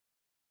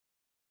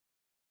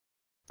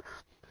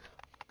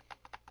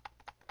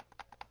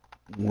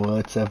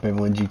What's up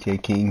everyone,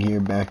 GTA King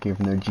here, back here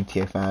from their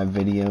GTA 5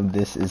 video.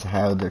 This is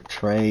how to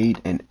trade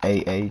an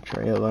AA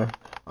trailer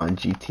on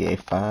GTA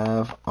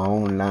 5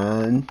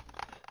 online.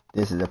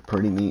 This is a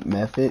pretty neat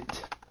method.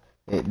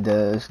 It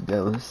does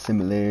go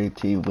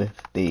similarity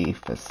with the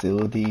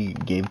facility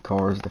give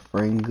cars the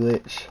friend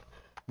glitch.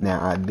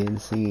 Now I've been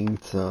seeing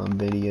some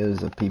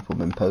videos of people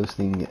been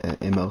posting an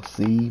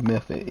MLC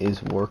method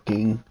is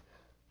working.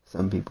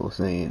 Some people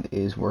saying it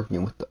is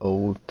working with the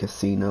old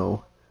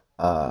casino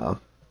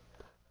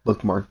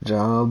bookmark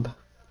job.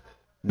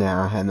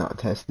 Now I have not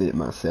tested it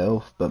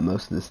myself, but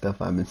most of the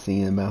stuff I've been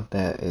seeing about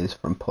that is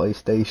from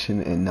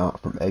PlayStation and not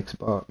from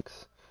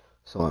Xbox.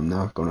 So I'm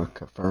not going to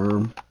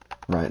confirm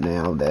right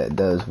now that it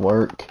does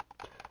work,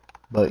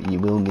 but you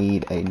will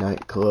need a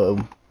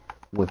nightclub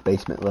with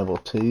basement level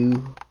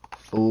 2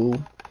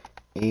 full,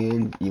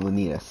 and you will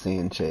need a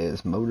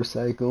Sanchez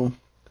motorcycle,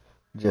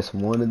 just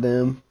one of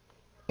them,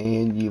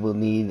 and you will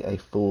need a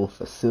full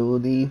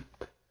facility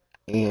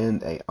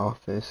and a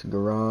office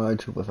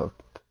garage with a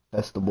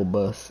festival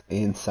bus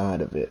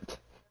inside of it,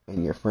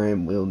 and your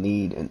friend will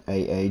need an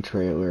AA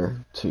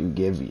trailer to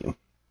give you.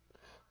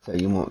 So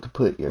you want to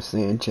put your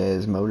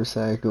Sanchez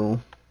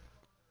motorcycle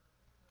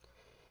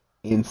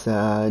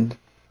inside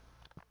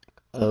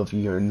of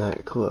your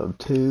nightclub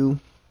 2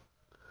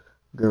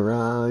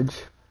 garage,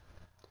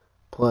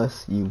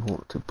 plus you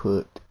want to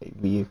put a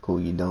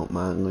vehicle you don't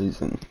mind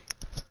losing.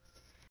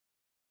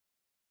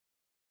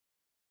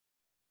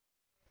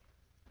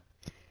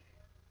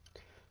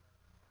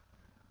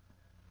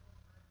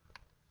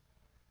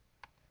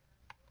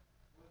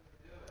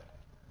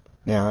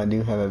 Now I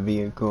do have a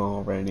vehicle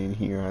already in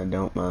here I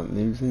don't mind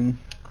losing,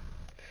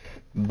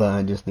 but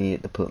I just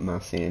needed to put my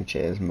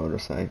Sanchez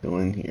motorcycle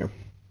in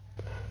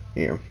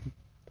here.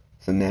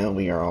 So now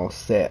we are all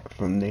set.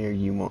 From there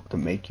you want to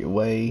make your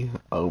way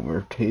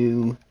over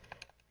to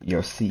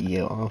your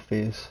CEO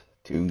office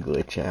to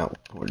glitch out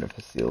for the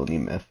facility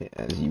method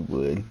as you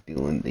would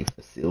doing the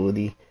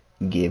facility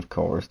give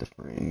cars to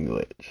friend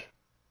glitch.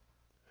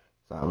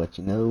 So I'll let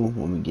you know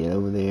when we get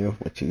over there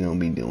what you're going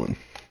to be doing.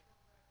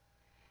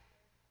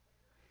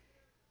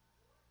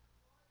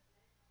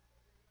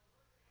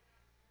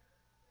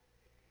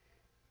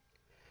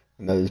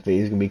 I know this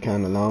video is going to be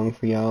kind of long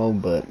for y'all,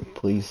 but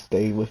please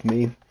stay with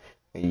me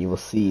and you will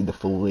see the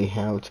fully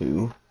how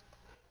to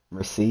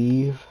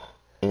receive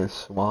and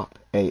swap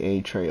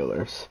AA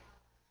trailers.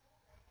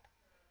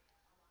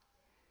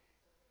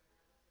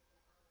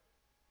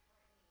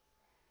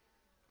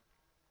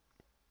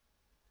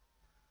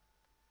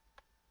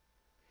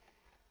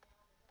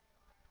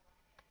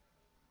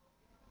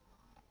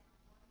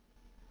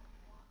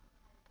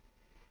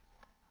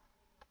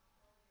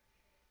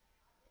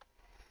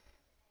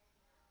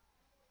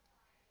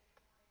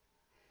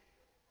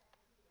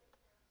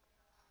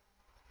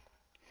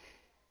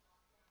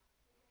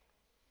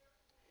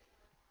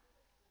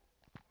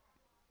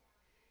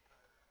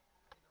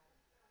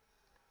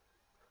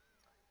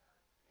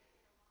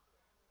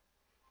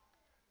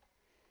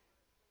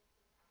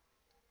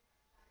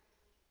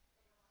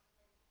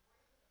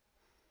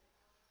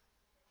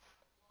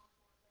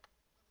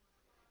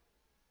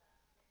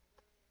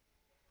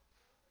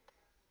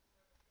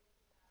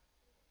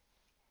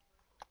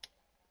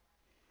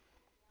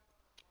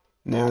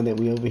 Now that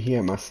we over here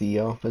at my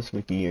CEO office,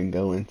 we can either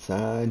go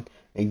inside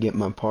and get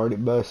my party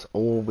bus,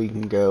 or we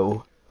can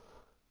go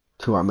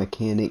to our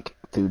mechanic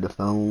through the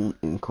phone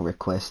and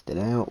request it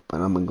out. But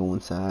I'm gonna go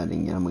inside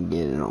and I'm gonna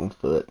get it on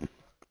foot.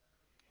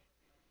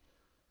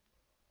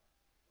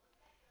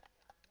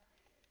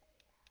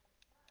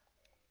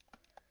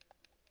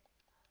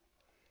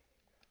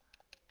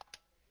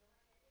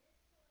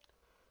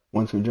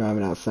 Once we drive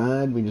it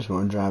outside, we just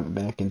want to drive it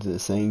back into the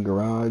same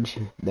garage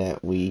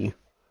that we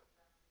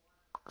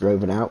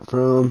drove it out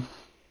from.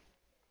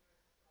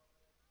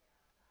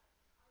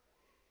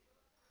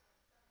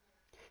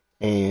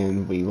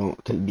 And we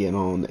want to get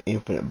on the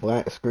infinite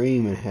black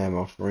screen and have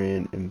our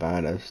friend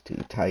invite us to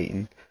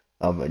Titan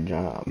of a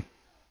job.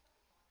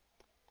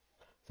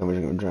 So we're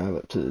just going to drive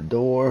up to the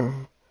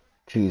door,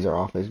 choose our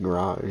office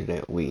garage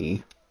that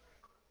we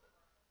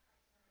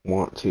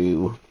want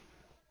to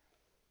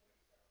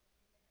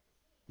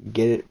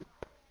get it,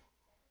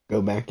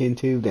 go back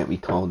into, that we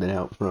called it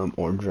out from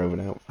or drove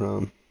it out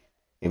from.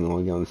 And we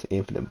want to go on this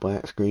infinite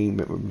black screen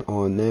that we're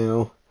on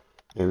now.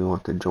 And we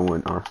want to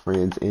join our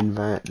friend's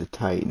invite, the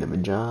Titan of a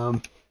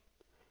job.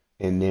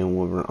 And then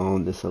when we're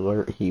on this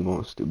alert, he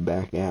wants to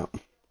back out.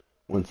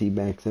 Once he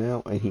backs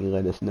out and he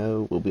let us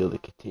know, we'll be able to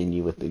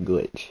continue with the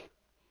glitch.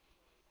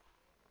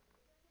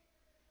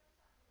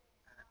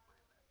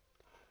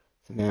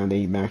 So now that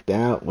he backed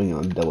out, we're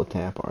going to double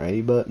tap our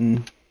A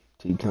button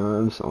 2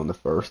 times on the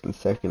first and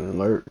second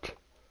alert.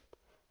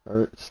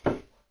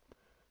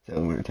 So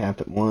we're going to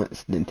tap it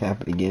once, then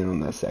tap it again on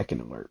the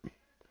second alert.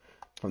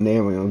 From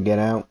there, we're going to get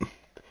out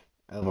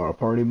of our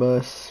party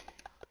bus,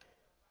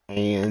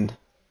 and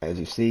as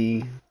you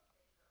see,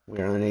 we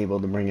are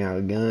unable to bring out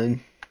a gun.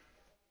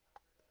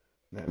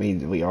 That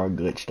means we are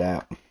glitched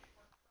out.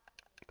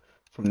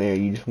 From there,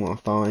 you just want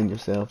to find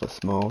yourself a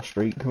small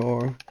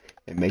streetcar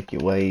and make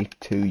your way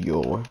to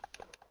your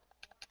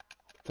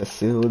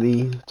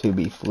facility to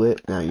be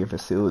flipped. Now your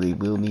facility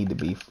will need to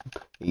be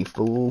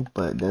full,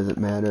 but it doesn't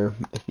matter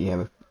if you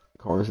have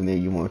cars in there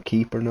you want to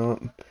keep or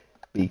not,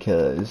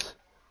 because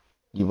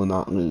you will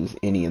not lose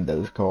any of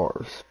those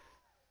cars.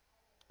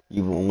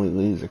 You will only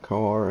lose a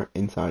car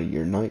inside of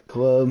your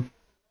nightclub,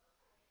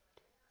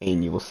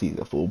 and you will see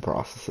the full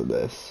process of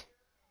this.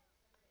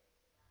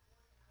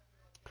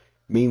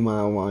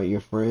 Meanwhile, while your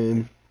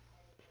friend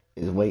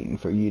is waiting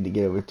for you to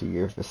get over to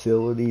your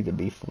facility to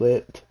be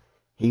flipped,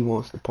 he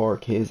wants to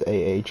park his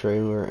AA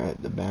trailer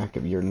at the back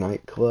of your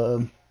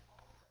nightclub.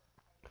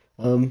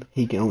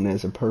 He can own it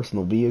as a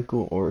personal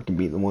vehicle, or it can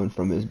be the one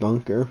from his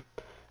bunker,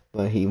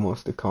 but he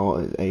wants to call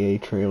his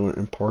AA trailer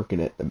and park it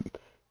at the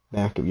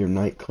back of your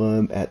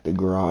nightclub at the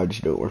garage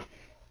door.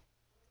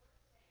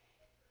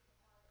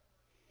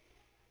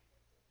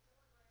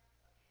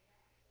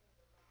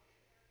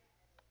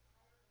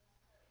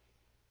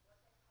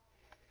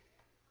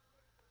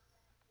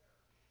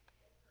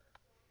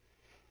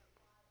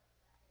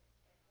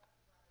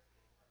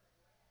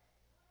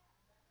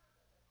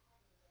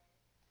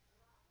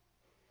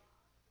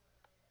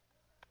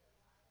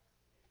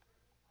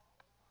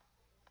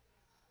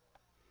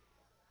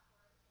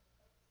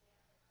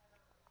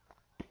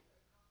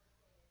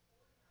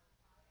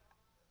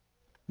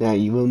 Now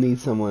you will need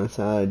someone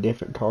inside a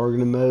different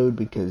targeting mode,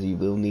 because you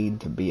will need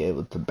to be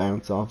able to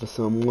bounce off of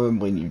someone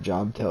when you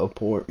job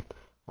teleport.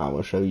 I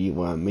will show you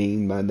what I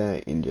mean by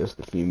that in just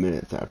a few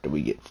minutes after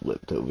we get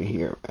flipped over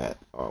here at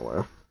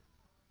our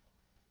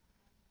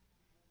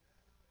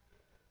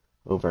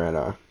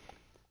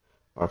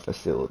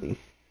facility.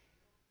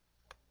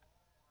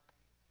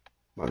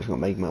 I'm just gonna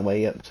make my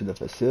way up to the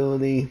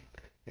facility,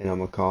 and I'm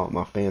gonna call it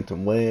my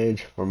Phantom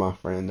Wedge for my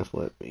friend to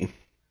flip me.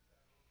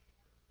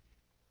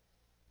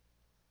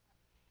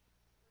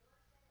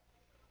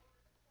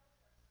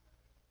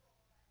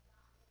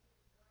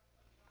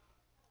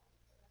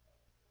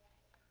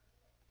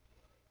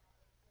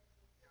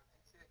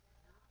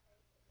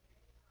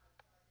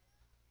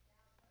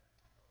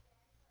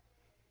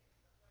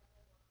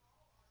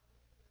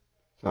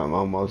 So I'm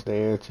almost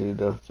there to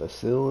the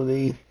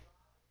facility.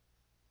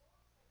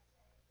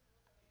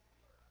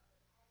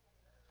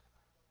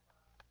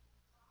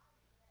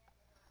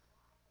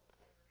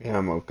 And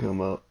I'm gonna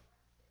come up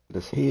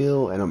this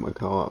hill, and I'm gonna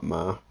call up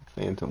my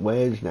Phantom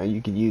Wedge. Now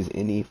you can use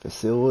any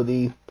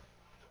facility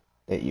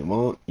that you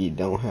want. You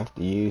don't have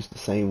to use the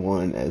same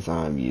one as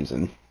I'm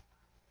using.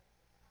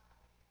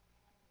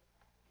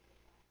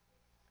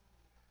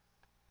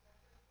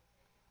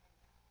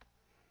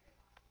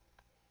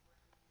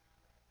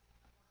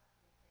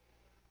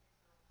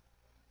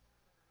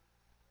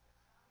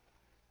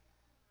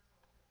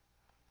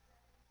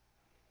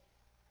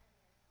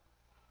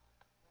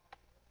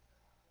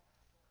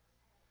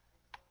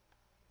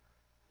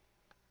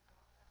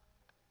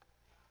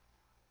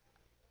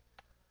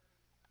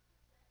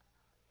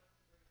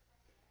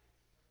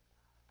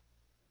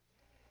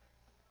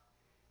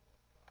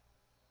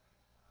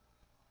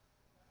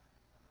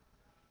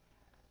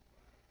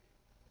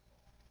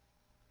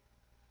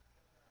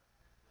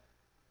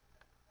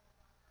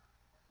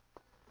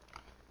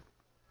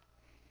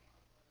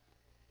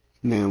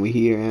 Now we're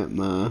here at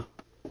my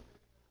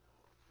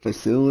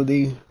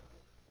facility,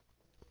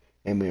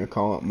 and we're gonna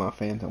call up my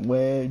Phantom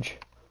Wedge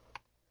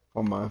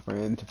for my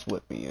friend to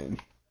flip me in.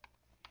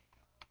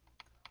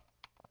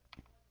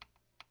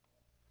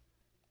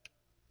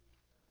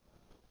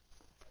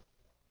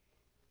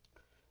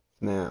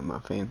 Now my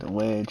Phantom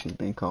Wedge has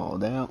been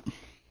called out.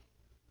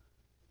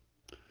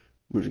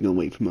 We're just gonna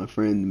wait for my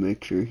friend to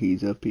make sure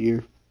he's up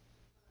here.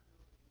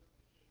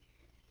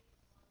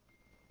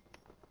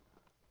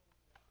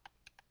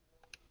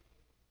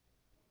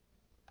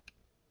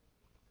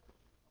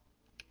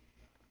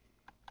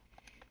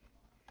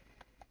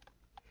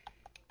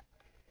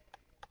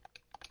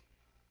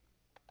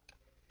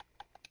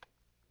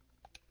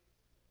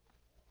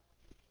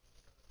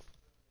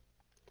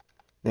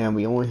 Now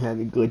we only had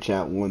to glitch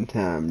out one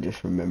time,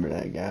 just remember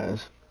that,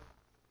 guys.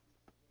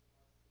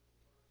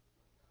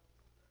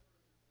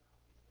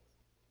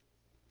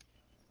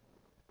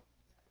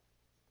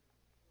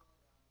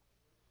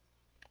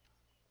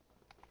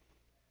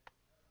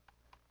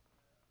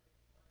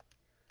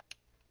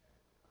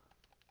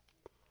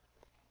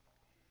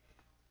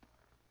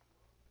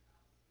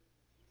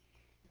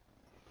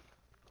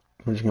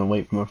 We're just gonna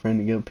wait for my friend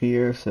to get up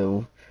here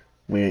so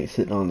we ain't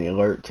sitting on the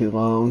alert too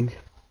long.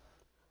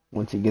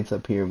 Once he gets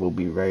up here, we'll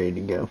be ready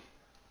to go.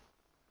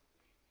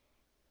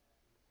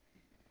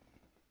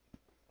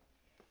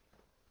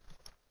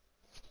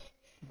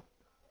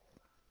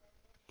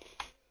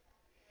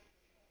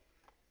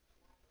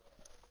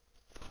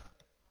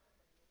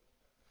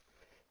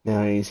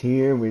 Now he's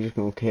here, we're just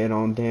gonna head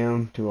on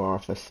down to our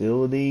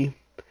facility,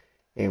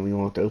 and we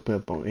want to open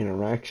up our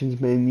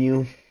interactions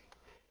menu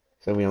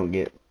so we don't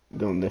get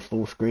going to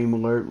full screen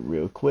alert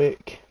real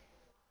quick.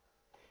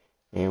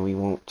 And we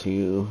want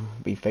to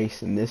be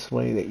facing this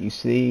way that you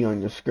see on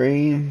your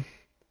screen.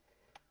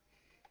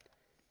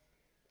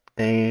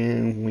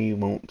 And we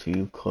want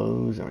to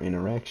close our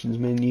interactions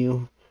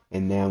menu.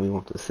 And now we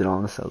want to sit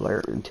on this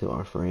alert until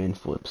our friend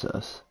flips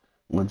us.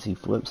 Once he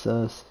flips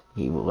us,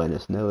 he will let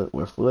us know that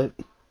we're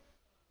flipped.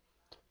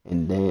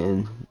 And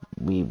then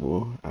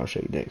I'll show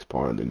you the next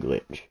part of the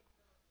glitch.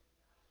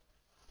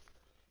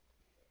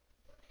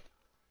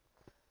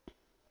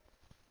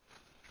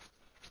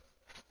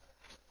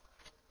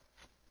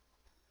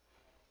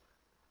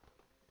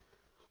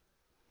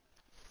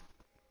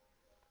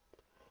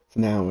 So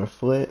now we're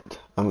flipped.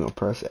 I'm going to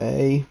press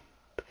A.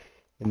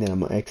 And then I'm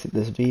going to exit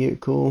this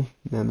vehicle.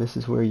 Now this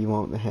is where you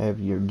want to have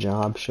your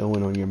job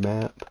showing on your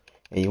map.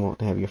 And you want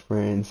to have your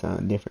friends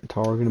on different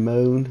targeting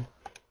mode.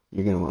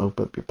 You're going to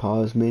open up your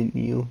pause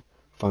menu.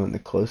 Find the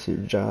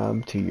closest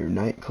job to your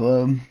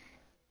nightclub.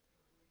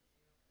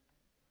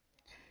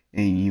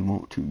 And you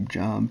want to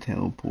job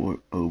teleport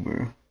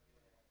over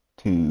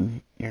to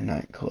your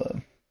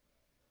nightclub.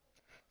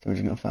 So we're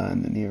just going to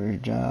find the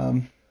nearest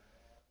job.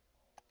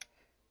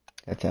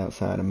 That's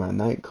outside of my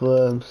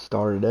nightclub.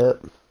 Start it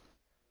up.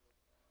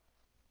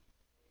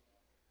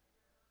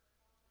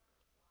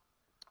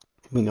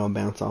 We're going to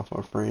bounce off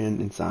our friend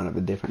inside of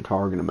a different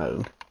targeting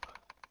mode.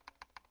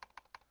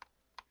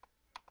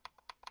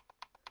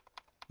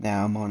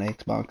 Now I'm on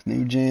Xbox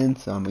New Gen,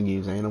 so I'm going to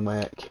use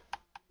Anahuac.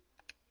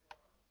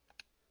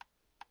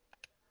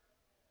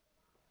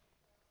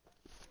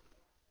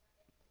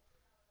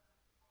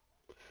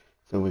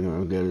 So we're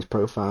going to go to his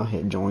profile,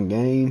 hit join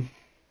game.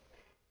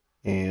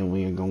 And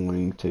we are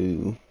going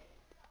to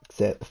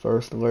accept the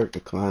first alert,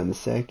 decline the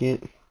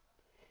second.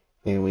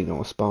 And we're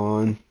going to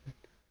spawn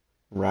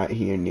right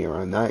here near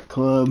our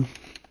nightclub.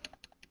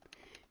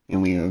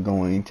 And we are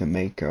going to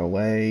make our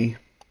way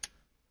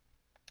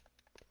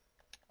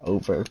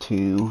over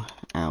to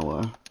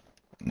our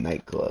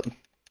nightclub.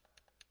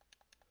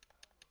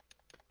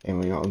 And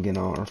we're going to get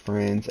on our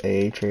friend's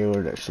AA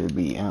trailer that should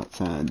be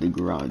outside the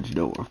garage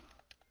door.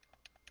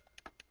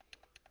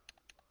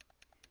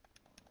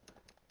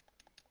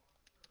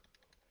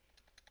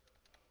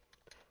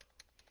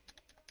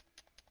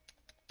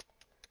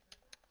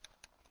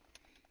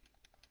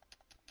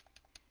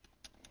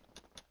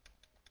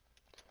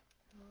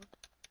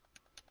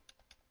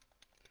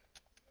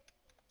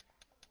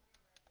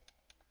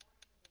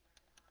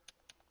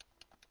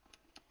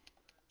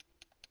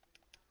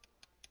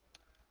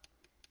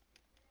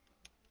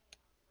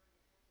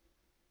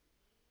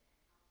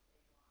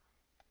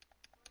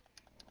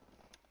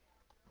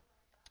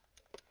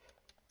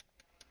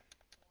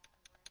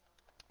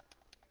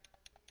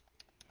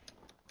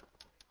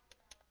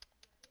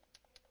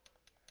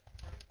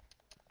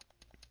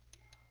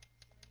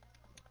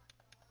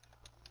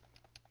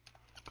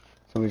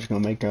 So we're just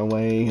going to make our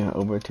way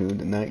over to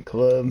the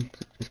nightclub.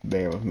 So just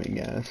bear with me,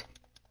 guys.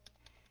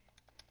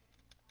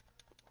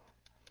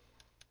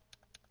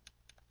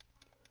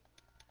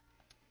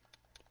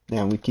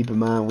 Now we keep in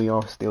mind we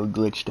are still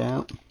glitched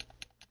out.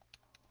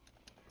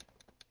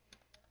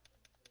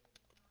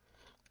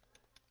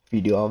 If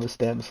you do all the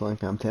steps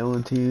like I'm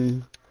telling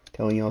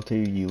y'all to,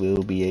 you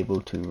will be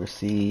able to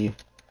receive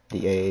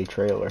the AA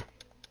trailer.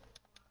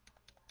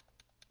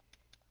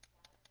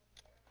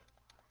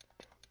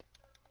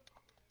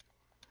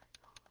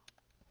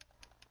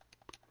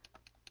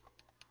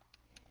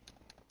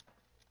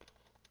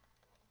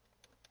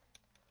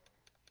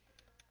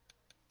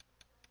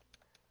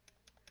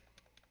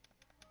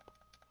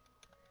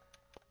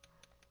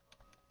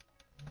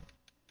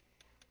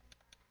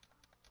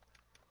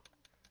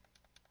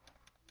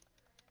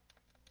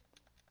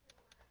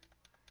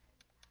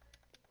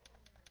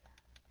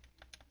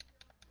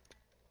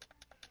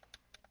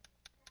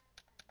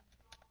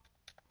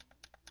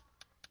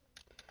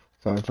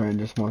 So our friend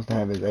just wants to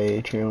have his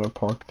AA trailer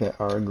parked at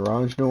our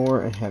garage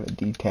door and have it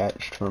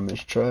detached from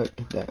his truck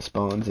that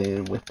spawns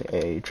in with the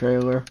AA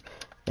trailer.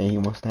 And he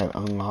wants to have it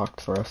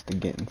unlocked for us to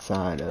get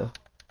inside of.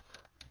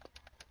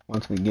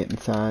 Once we get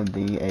inside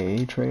the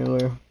AA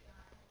trailer,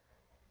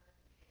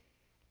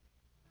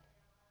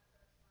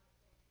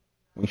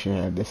 we should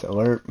have this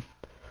alert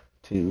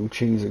to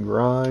choose a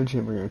garage,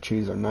 and we're going to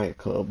choose our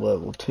nightclub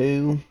level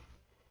 2.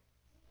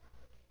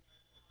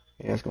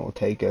 And it's going to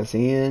take us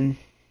in.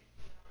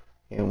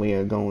 And we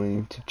are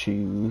going to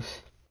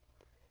choose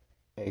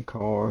a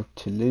car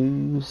to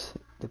lose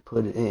to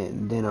put it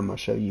in. Then I'm going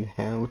to show you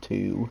how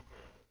to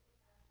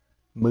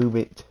move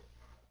it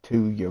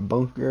to your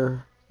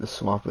bunker to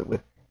swap it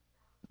with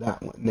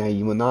that one. Now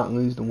you will not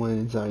lose the one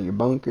inside your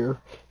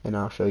bunker, and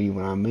I'll show you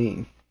what I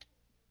mean.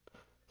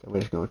 So we're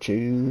just going to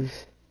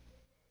choose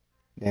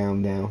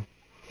down.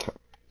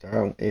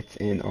 So it's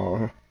in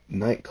our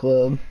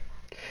nightclub.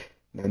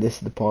 Now this is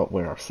the part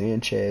where our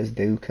Sanchez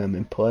do come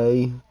and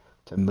play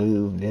to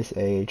move this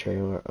AA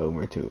trailer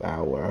over to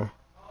our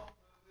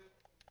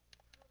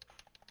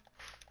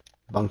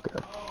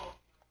bunker.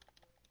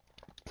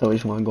 So we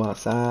just want to go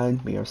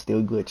outside. We are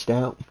still glitched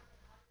out.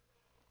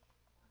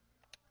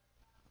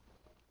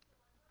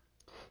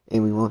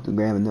 And we want to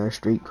grab another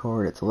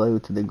streetcar that's low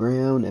to the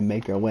ground and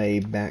make our way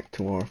back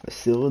to our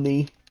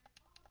facility.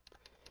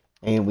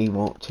 And we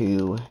want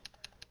to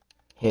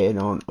head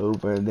on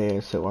over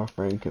there so our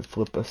friend can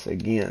flip us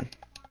again.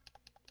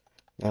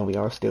 Now we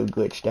are still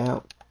glitched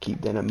out.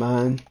 Keep that in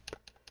mind.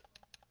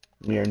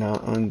 We are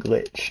not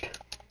unglitched.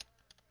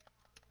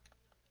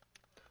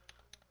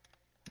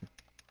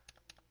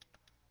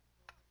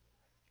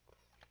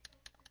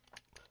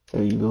 So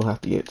you will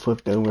have to get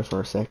flipped over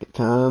for a second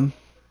time.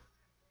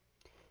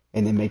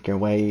 And then make your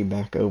way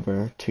back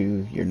over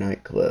to your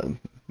nightclub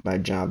by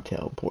job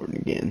teleporting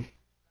again.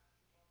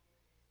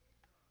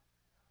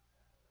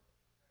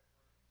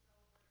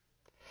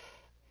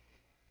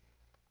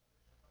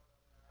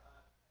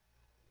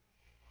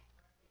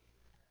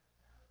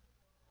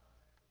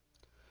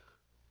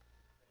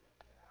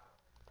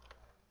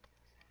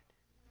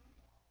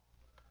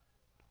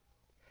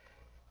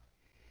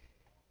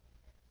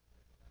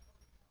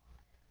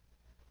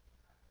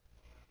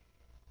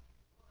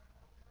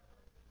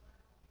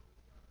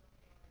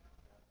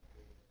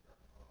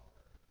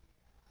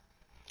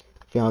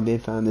 If y'all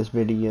did find this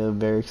video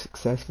very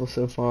successful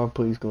so far,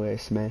 please go ahead and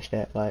smash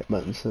that like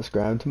button,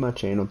 subscribe to my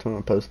channel, turn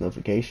on post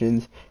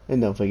notifications, and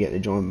don't forget to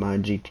join my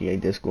GTA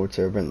Discord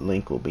server. The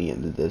link will be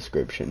in the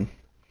description.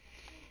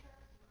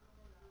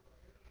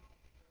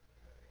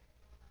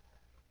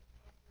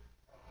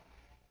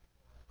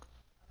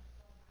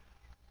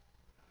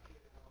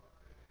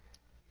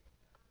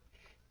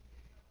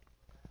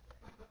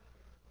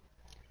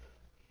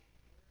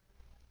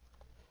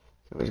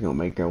 So we're just going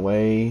to make our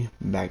way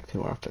back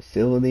to our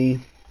facility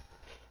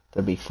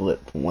to be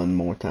flipped one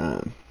more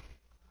time.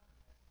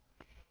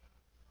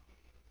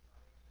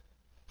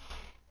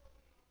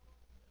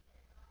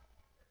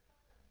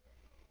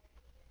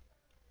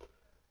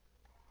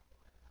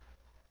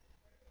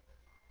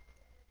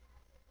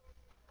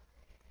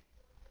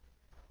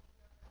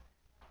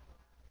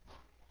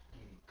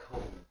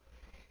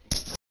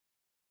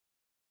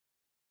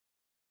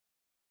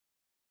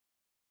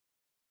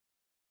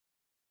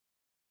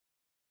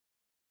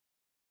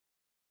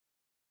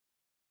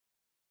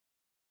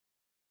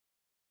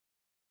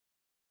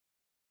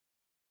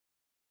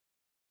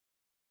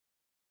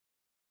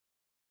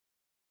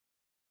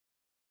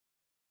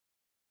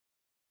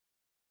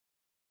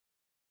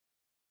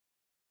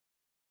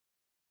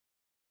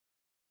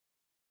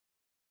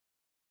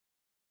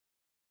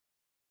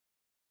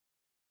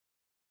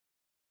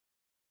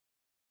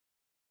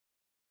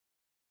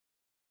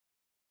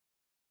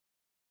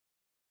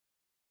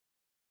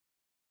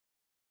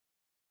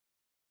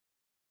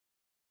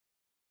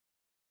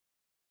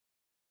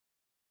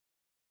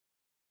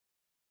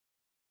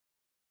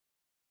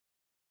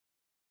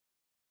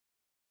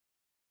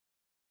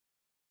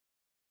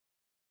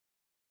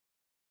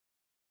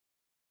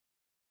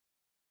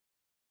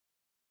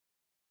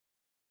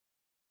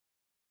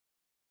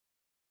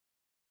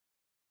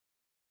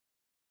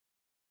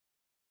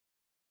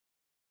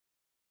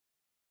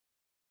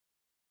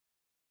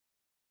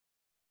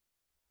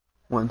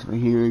 Once we're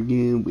here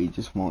again, we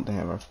just want to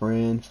have our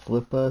friend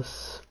flip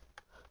us.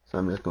 So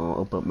I'm just going to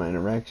open up my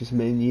interactions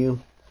menu,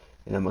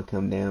 and I'm going to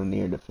come down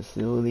near the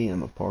facility, and I'm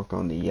going to park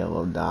on the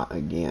yellow dot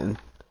again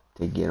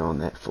to get on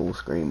that full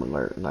screen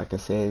alert. Like I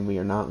said, we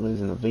are not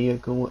losing a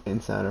vehicle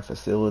inside our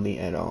facility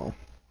at all.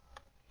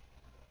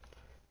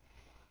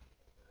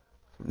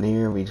 From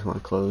there, we just want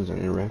to close our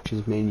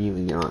interactions menu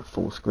and get on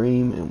full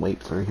screen and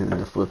wait for him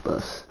to flip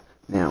us.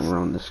 Now we're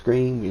on the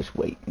screen, just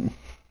waiting.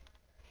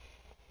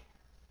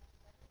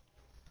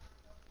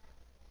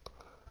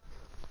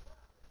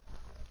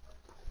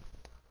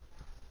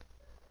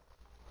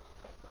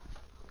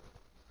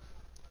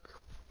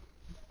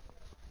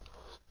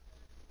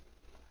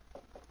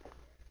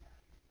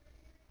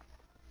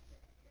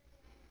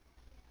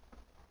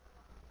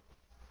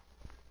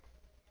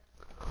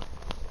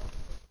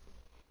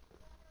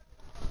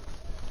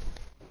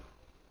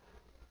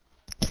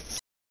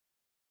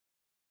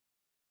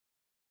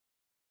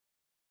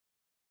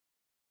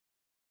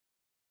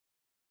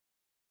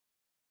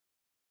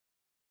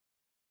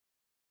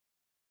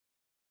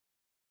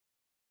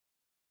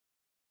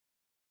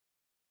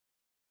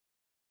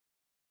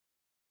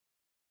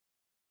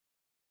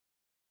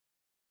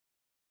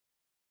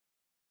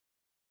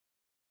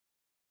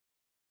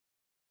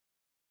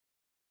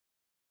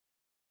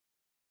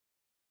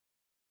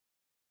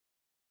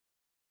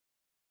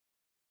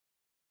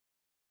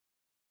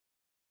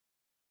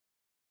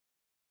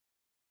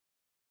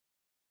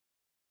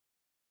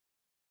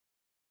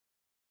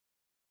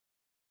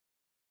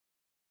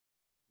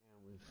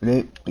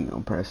 Flip, we're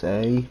going to press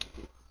A,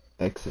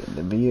 exit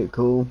the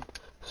vehicle,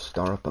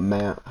 start up a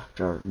map,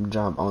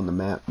 job on the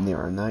map near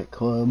our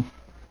nightclub,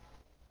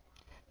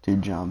 to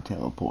job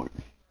teleport.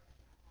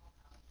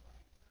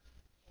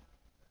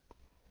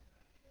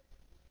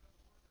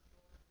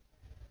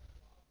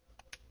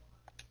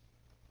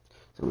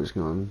 So we're just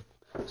going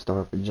to start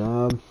up a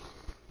job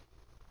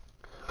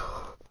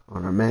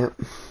on our map.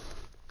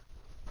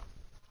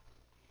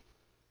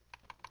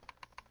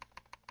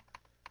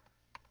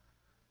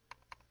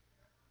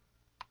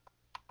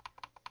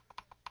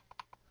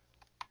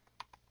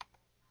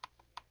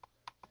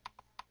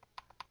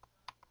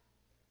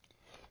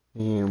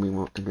 And we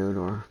want to go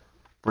to our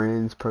friend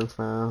friend's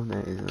profile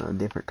that is in a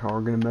different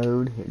targeting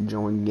mode. Hit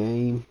join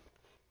game.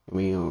 And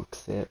we will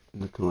accept,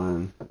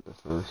 decline the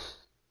first,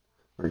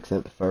 or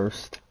accept the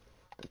first,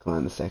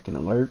 decline the second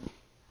alert.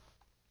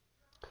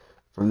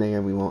 From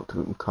there, we want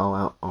to call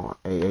out our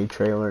AA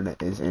trailer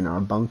that is in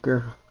our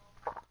bunker.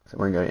 So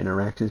we're going to go to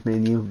Interactions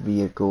menu,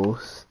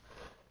 Vehicles,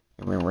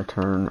 and we'll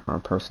return our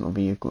personal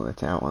vehicle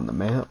that's out on the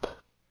map.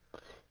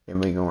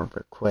 And we're going to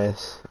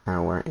request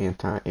our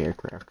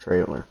anti-aircraft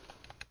trailer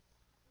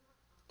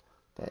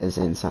that is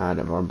inside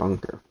of our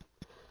bunker.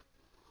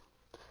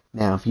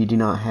 Now, if you do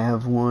not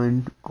have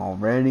one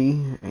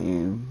already,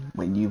 and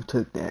when you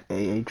took that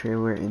AA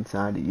trailer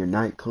inside of your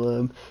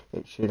nightclub,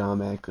 it should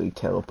automatically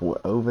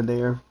teleport over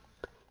there.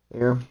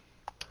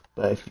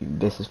 But if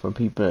this is for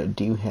people that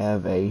do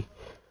have a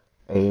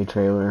AA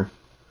trailer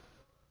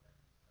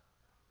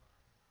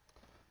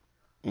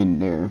in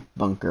their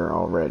bunker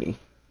already.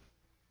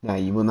 Now,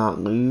 you will not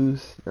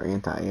lose your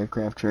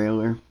anti-aircraft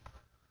trailer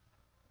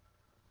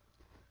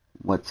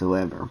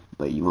whatsoever,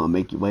 but you want to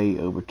make your way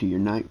over to your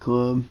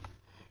nightclub,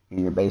 and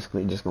you're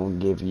basically just going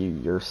to give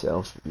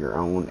yourself your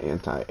own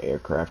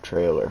anti-aircraft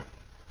trailer.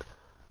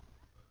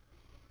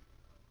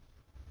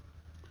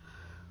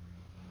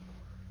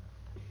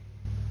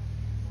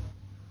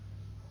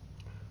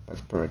 That's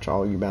pretty much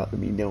all you're about to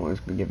be doing, is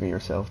be giving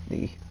yourself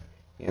the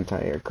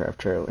anti-aircraft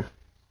trailer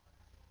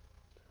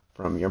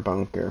from your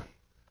bunker.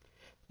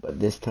 But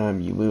this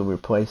time you will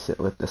replace it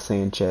with the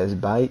Sanchez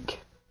bike,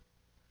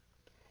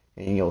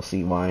 and you'll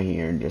see why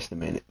here in just a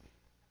minute.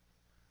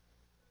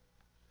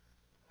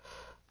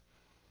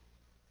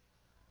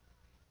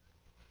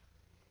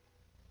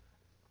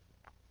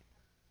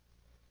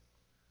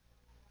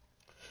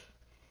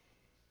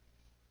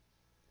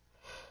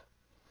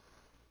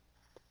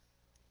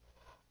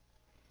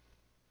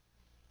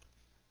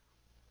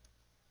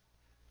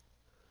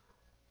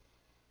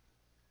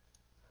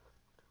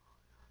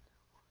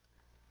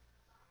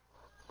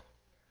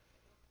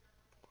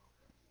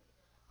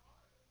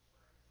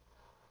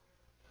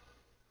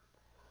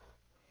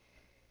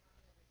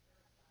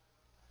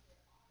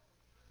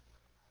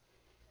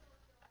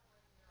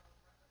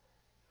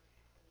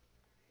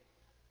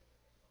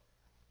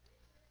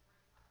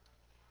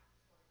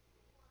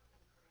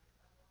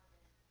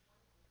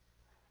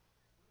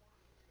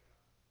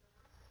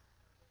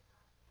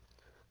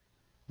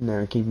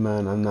 Now keep in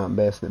mind, I'm not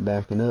best at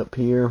backing up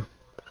here.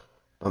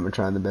 I'm going to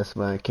try the best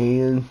way I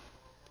can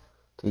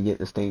to get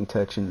this thing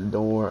touching the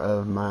door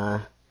of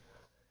my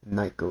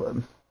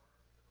nightclub.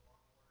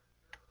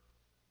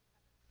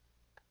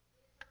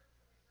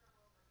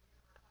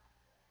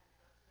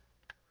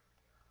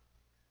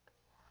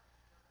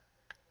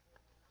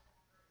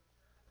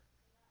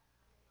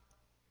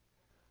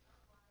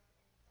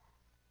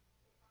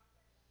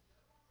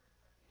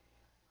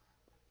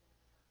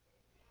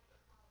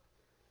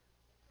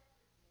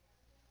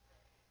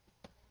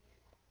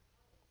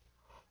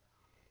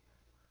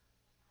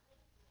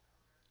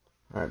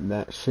 Alright,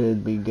 that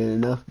should be good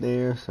enough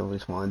there. So we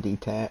just want to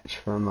detach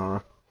from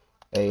our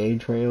AA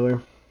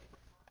trailer.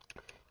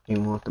 And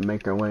we want to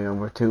make our way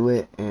over to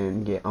it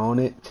and get on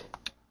it.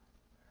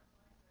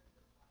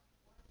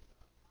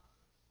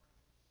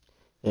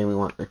 And we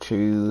want to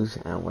choose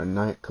our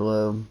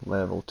nightclub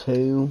level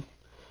 2.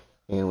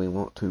 And we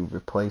want to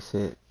replace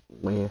it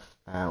with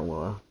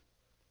our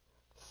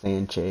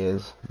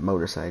Sanchez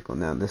motorcycle.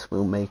 Now this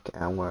will make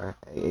our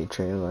AA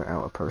trailer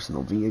our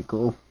personal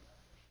vehicle.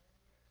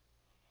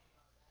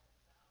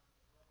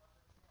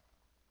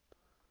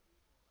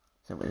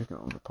 So we're just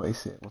going to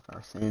replace it with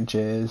our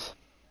Sanchez.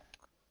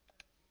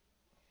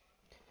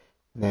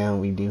 Now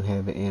we do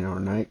have it in our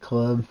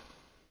nightclub.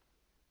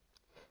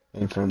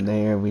 And from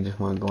there we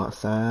just want to go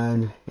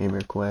outside and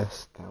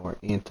request our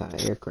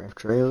anti-aircraft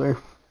trailer.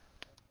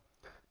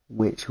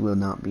 Which will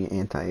not be an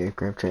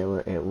anti-aircraft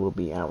trailer, it will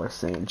be our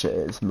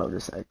Sanchez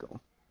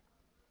motorcycle.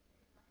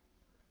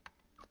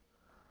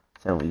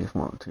 So we just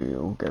want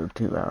to go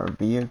to our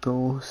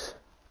vehicles,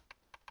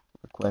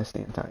 request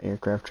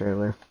anti-aircraft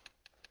trailer,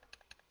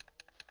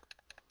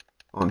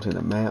 onto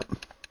the map,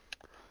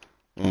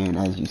 and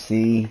as you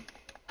see,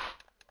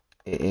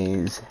 it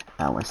is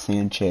our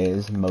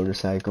Sanchez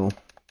motorcycle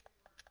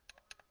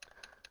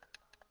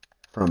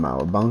from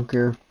our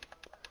bunker.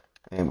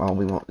 And all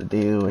we want to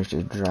do is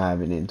just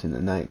drive it into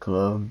the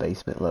nightclub,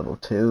 basement level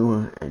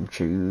 2, and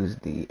choose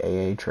the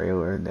AA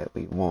trailer that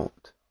we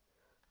want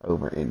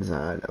over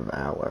inside of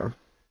our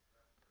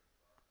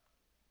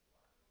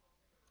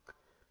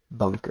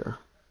bunker.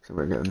 So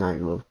we're going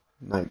to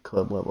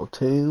nightclub level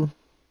 2,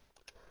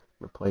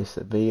 replace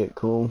the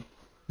vehicle.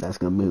 That's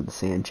going to move the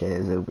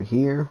Sanchez over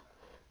here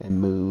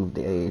and move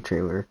the AA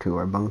trailer to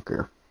our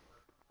bunker.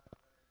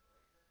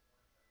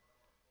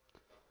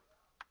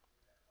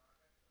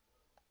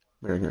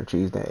 We're going to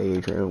choose that AA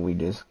trailer we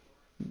just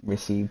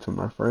received from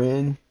our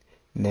friend.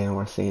 Now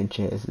our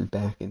Sanchez is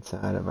back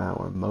inside of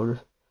our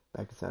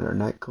back inside our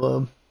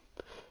nightclub.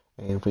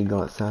 And if we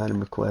go outside and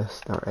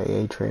request our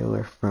AA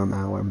trailer from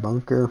our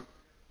bunker,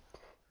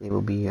 it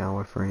will be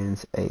our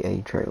friend's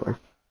AA trailer.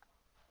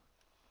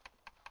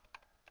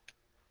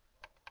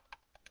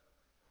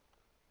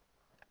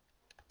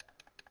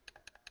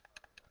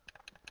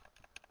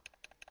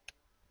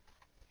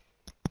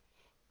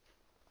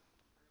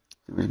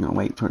 We're just gonna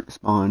wait for it to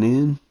spawn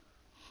in.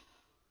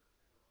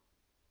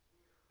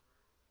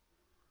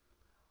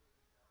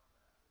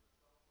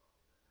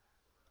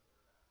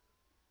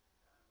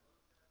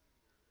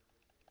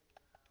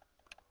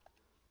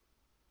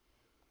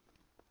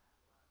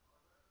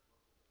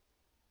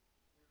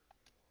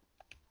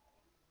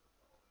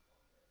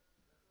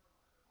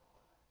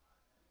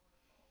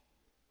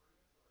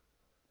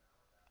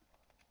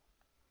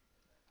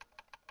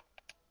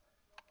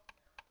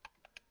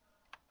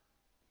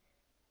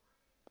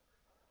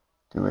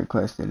 To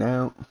request it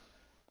out. For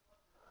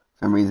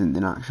some reason it did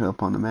not show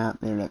up on the map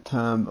there that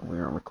time, but we're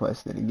gonna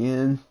request it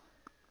again.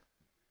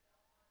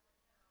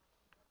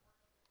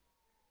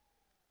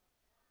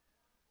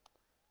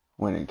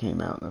 When it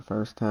came out the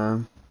first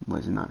time, it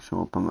was not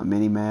show up on my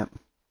mini map.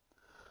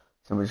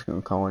 So we're just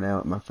gonna call it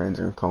out. My friends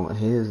are gonna call it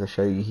his to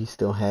show you he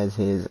still has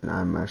his, and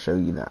I'm gonna show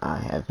you that I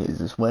have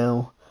his as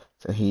well,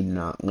 so he did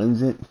not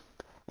lose it.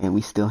 And we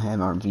still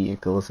have our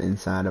vehicles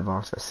inside of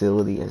our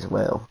facility as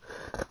well.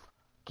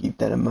 Keep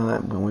that in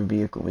mind. The only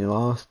vehicle we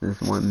lost is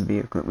one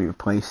vehicle that we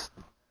replaced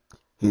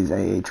his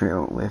AA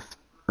trailer with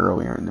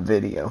earlier in the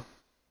video.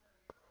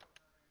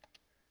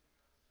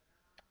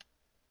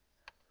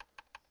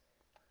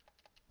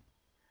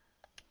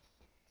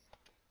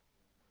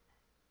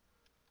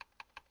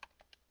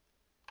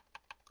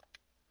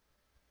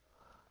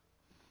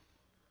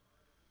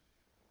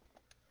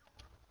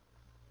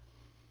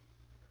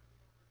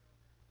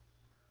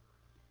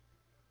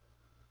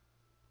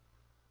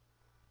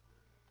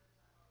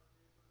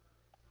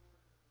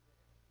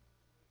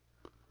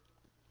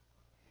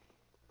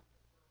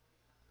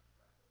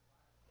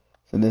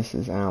 So this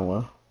is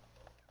our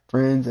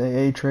friend's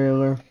AA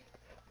trailer,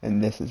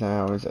 and this is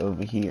ours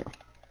over here.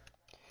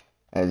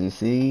 As you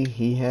see,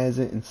 he has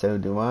it and so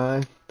do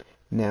I.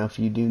 Now if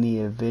you do need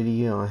a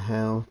video on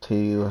how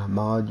to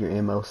mod your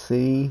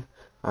MLC,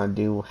 I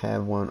do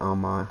have one on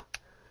my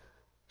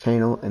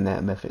channel, and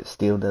that method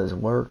still does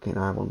work, and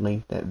I will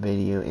link that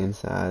video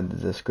inside the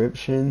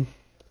description.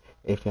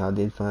 If y'all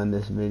did find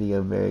this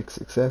video very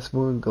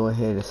successful, go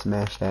ahead and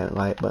smash that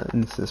like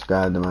button,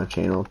 subscribe to my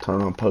channel,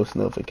 turn on post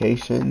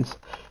notifications,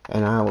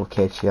 and I will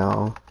catch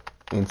y'all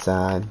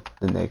inside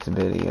the next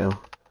video.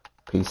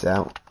 Peace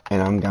out, and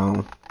I'm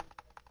gone.